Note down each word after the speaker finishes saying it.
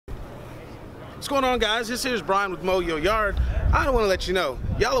What's going on, guys? This here's Brian with Mow Your Yard. I want to let you know,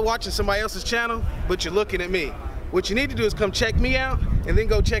 y'all are watching somebody else's channel, but you're looking at me. What you need to do is come check me out and then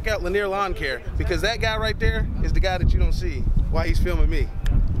go check out Lanier Lawn Care, because that guy right there is the guy that you don't see while he's filming me.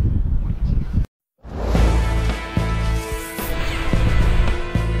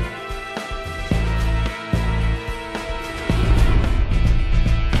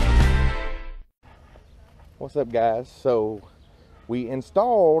 What's up, guys? So we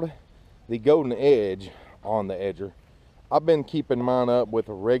installed the golden edge on the edger. I've been keeping mine up with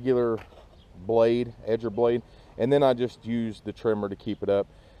a regular blade, edger blade, and then I just used the trimmer to keep it up.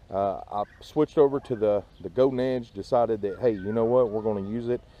 I switched over to the golden edge, decided that, hey, you know what, we're going to use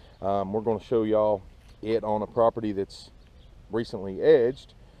it. We're going to show y'all it on a property that's recently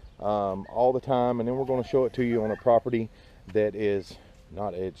edged all the time, and then we're going to show it to you on a property that is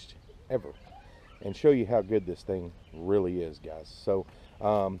not edged ever, and show you how good this thing really is, guys. So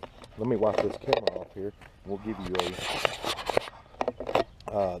let me wipe this camera off here. We'll give you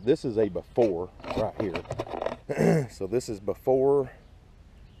a this is a before right here. So this is before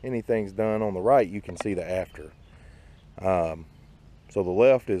anything's done. On the right you can see the after. So the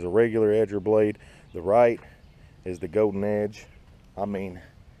left is a regular edger blade, the right is the golden edge. I mean,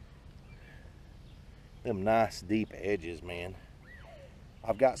 them nice deep edges, man.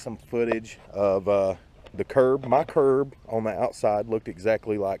 I've got some footage of the curb. My curb on the outside looked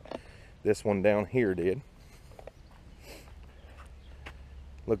exactly like this one down here did.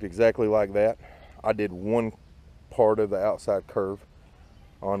 Looked exactly like that. I did one part of the outside curve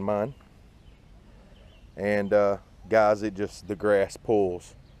on mine. And guys, the grass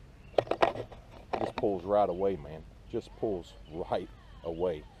pulls. Just pulls right away, man. Just pulls right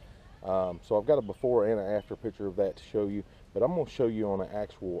away. So I've got a before and an after picture of that to show you, but I'm going to show you on an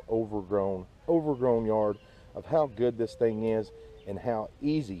actual overgrown yard of how good this thing is and how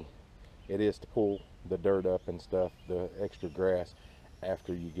easy it is to pull the dirt up and stuff, the extra grass,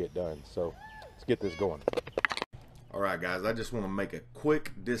 after you get done. So let's get this going. All right, guys, I just want to make a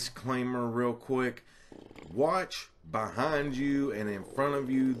quick disclaimer real quick. Watch behind you and in front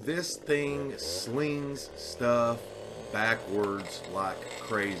of you. This thing slings stuff backwards like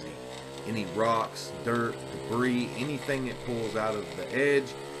crazy. Any rocks, dirt, debris, anything it pulls out of the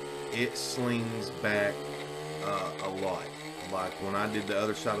edge, it slings back a lot. Like when I did the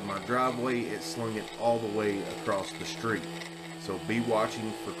other side of my driveway, it slung it all the way across the street. So be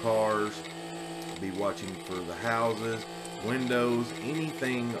watching for cars, be watching for the houses, windows,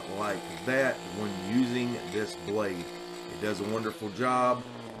 anything like that when using this blade. It does a wonderful job,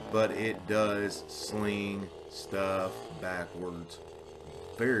 but it does sling stuff backwards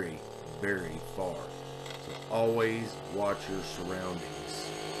very, very far. So always watch your surroundings.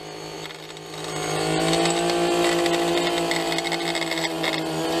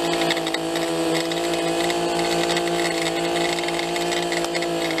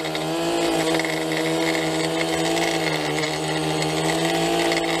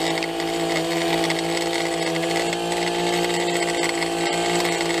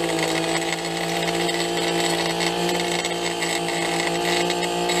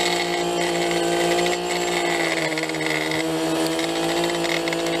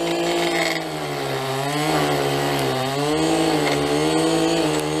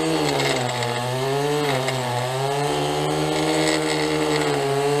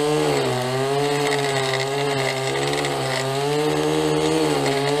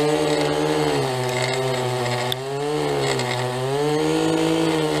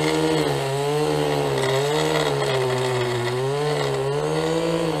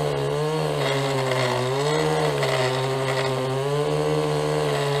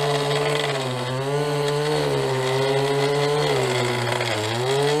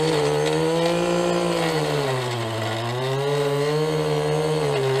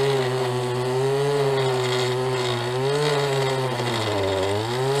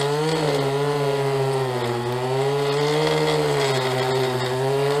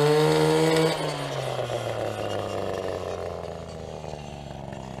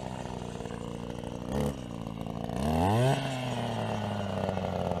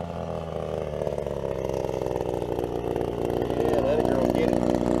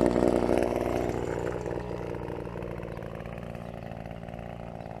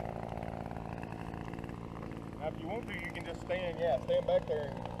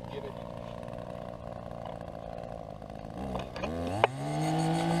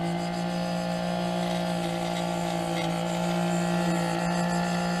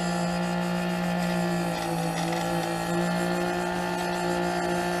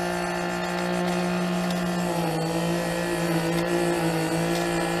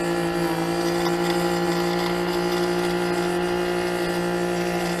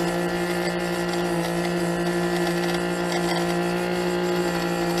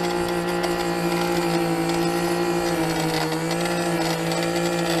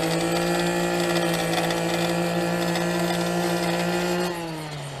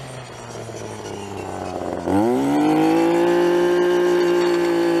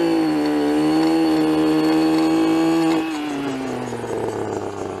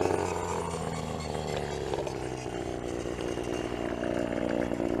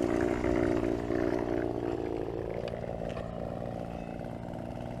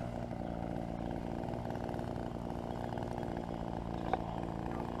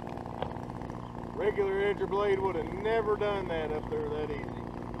 Regular edger blade would have never done that up there that easy.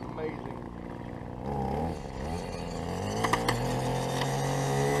 It's amazing.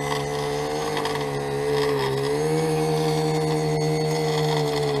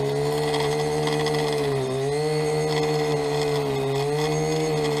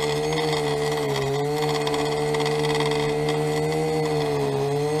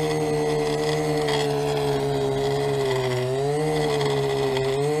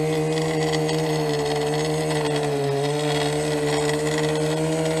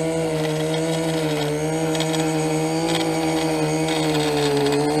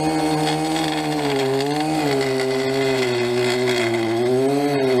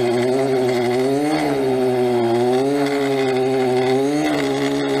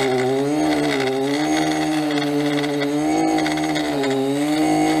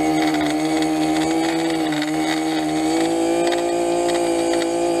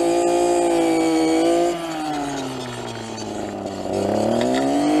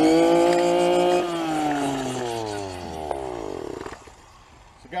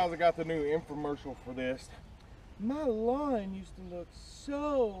 Guys, I got the new infomercial for this. My lawn used to look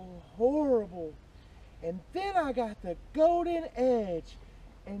so horrible, and then I got the golden edge,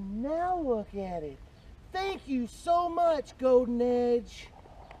 and now look at it. Thank you so much, Golden Edge.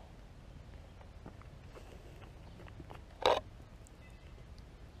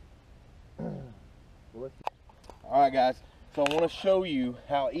 Alright guys, so I want to show you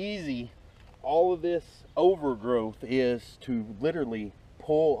how easy all of this overgrowth is to literally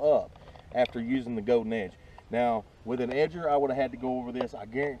pull up after using the Golden Edge. Now with an edger I would have had to go over this, I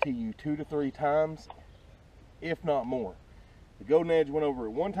guarantee you, 2 to 3 times, if not more. The Golden Edge went over it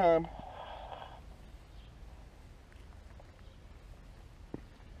one time.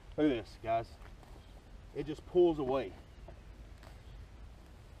 Look at this, guys. It just pulls away.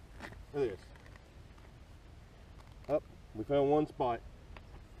 Look at this. Up, we found one spot.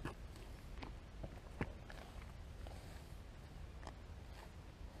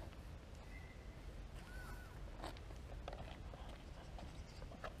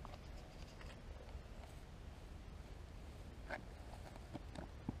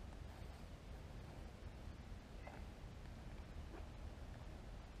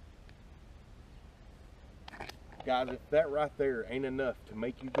 Guys, if that right there ain't enough to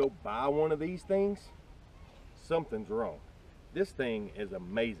make you go buy one of these things, something's wrong. This thing is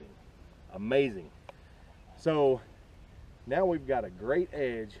amazing. Amazing. So now we've got a great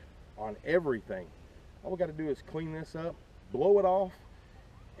edge on everything. All we got to do is clean this up, blow it off,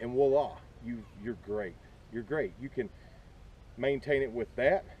 and voila, you're great. You're great. You can maintain it with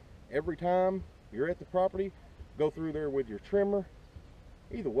that every time you're at the property. Go through there with your trimmer.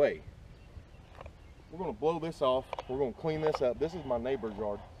 Either way, we're going to blow this off. We're going to clean this up. This is my neighbor's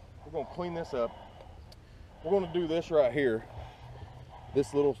yard. We're going to clean this up. We're going to do this right here,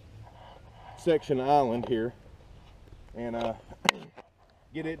 this little section island here, and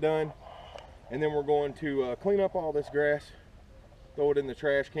get it done. And then we're going to clean up all this grass, throw it in the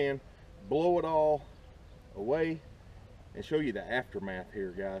trash can, blow it all away, and show you the aftermath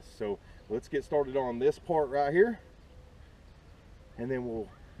here, guys. So let's get started on this part right here, and then we'll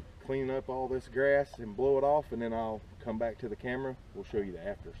clean up all this grass and blow it off, and then I'll come back to the camera. We'll show you the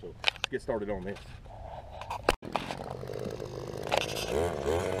after. So let's get started on this.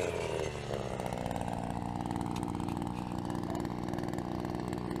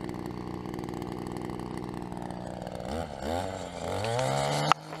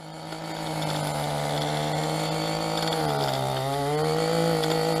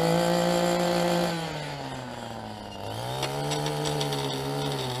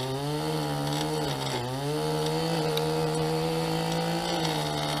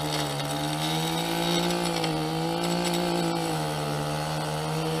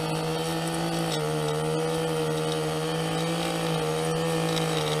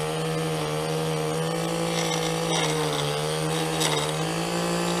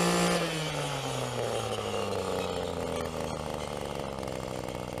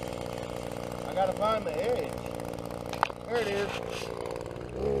 I gotta find the edge. There it is.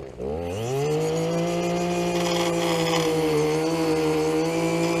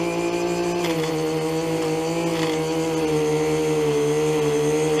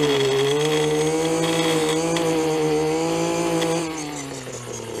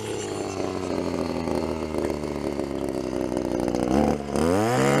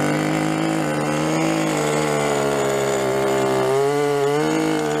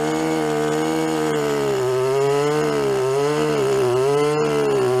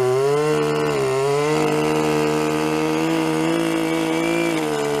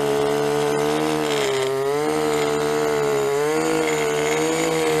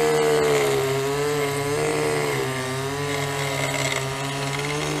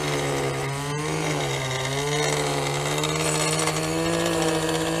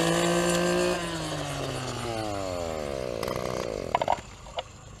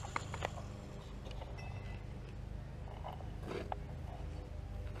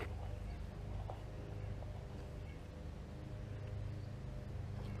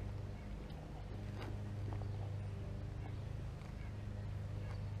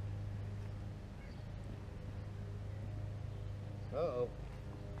 Uh-oh.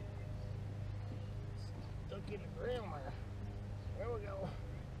 Stuck in the ground there. There we go.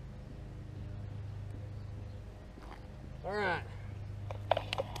 All right.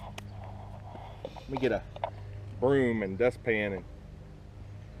 Let me get a broom and dustpan and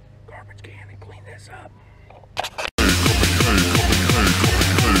garbage can and clean this up.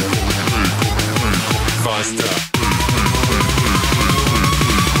 Faster.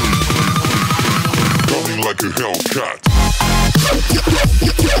 Coming like a Hellcat.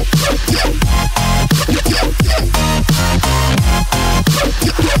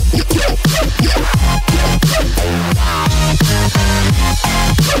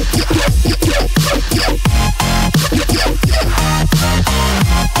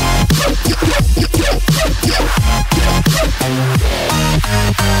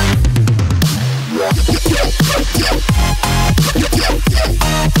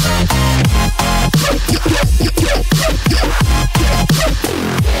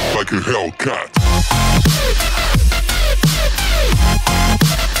 Like a Hellcat.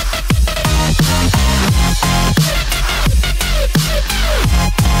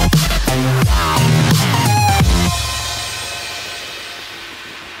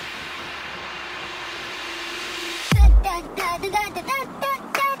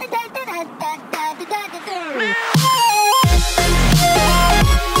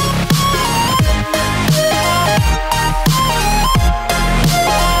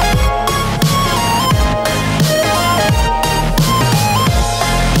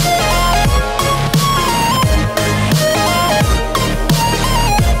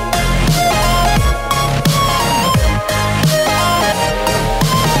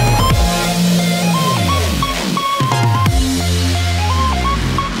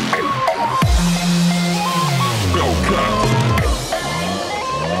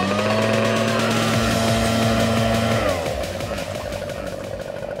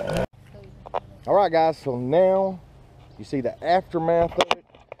 Alright guys, so now you see the aftermath of it,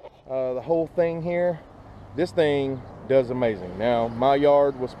 the whole thing here. This thing does amazing. Now my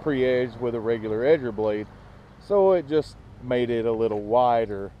yard was pre-edged with a regular edger blade, so it just made it a little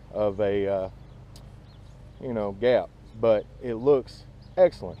wider of a you know, gap, but it looks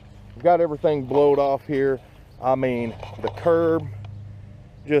excellent. We've got everything blowed off here. I mean, the curb,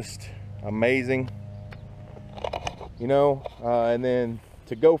 just amazing, you know. And then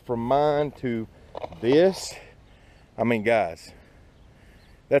to go from mine to this, I mean guys,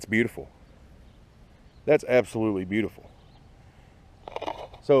 that's beautiful. That's absolutely beautiful.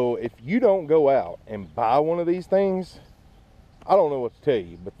 So if you don't go out and buy one of these things, I don't know what to tell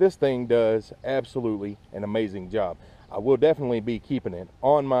you, but this thing does absolutely an amazing job. I will definitely be keeping it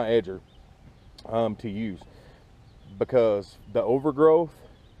on my edger to use, because the overgrowth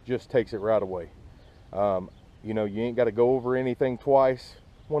just takes it right away. You know, you ain't got to go over anything twice.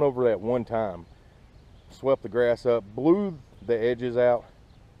 Went over that one time, swept the grass up, blew the edges out,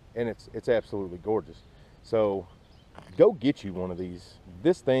 and it's absolutely gorgeous. So go get you one of these.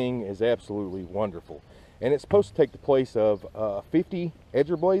 This thing is absolutely wonderful, and it's supposed to take the place of 50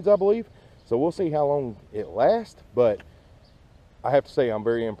 edger blades, I believe. So we'll see how long it lasts, but I have to say I'm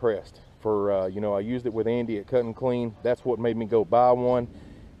very impressed. For you know, I used it with Andy at Cut and Clean. That's what made me go buy one.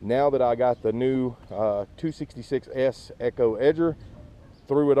 Now that I got the new 266S Echo edger,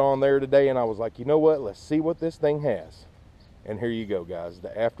 threw it on there today, and I was like, you know what, let's see what this thing has. And here you go guys,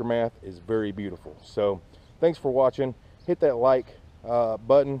 the aftermath is very beautiful. So thanks for watching. Hit that like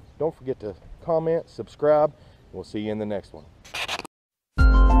button, don't forget to comment, subscribe. We'll see you in the next one.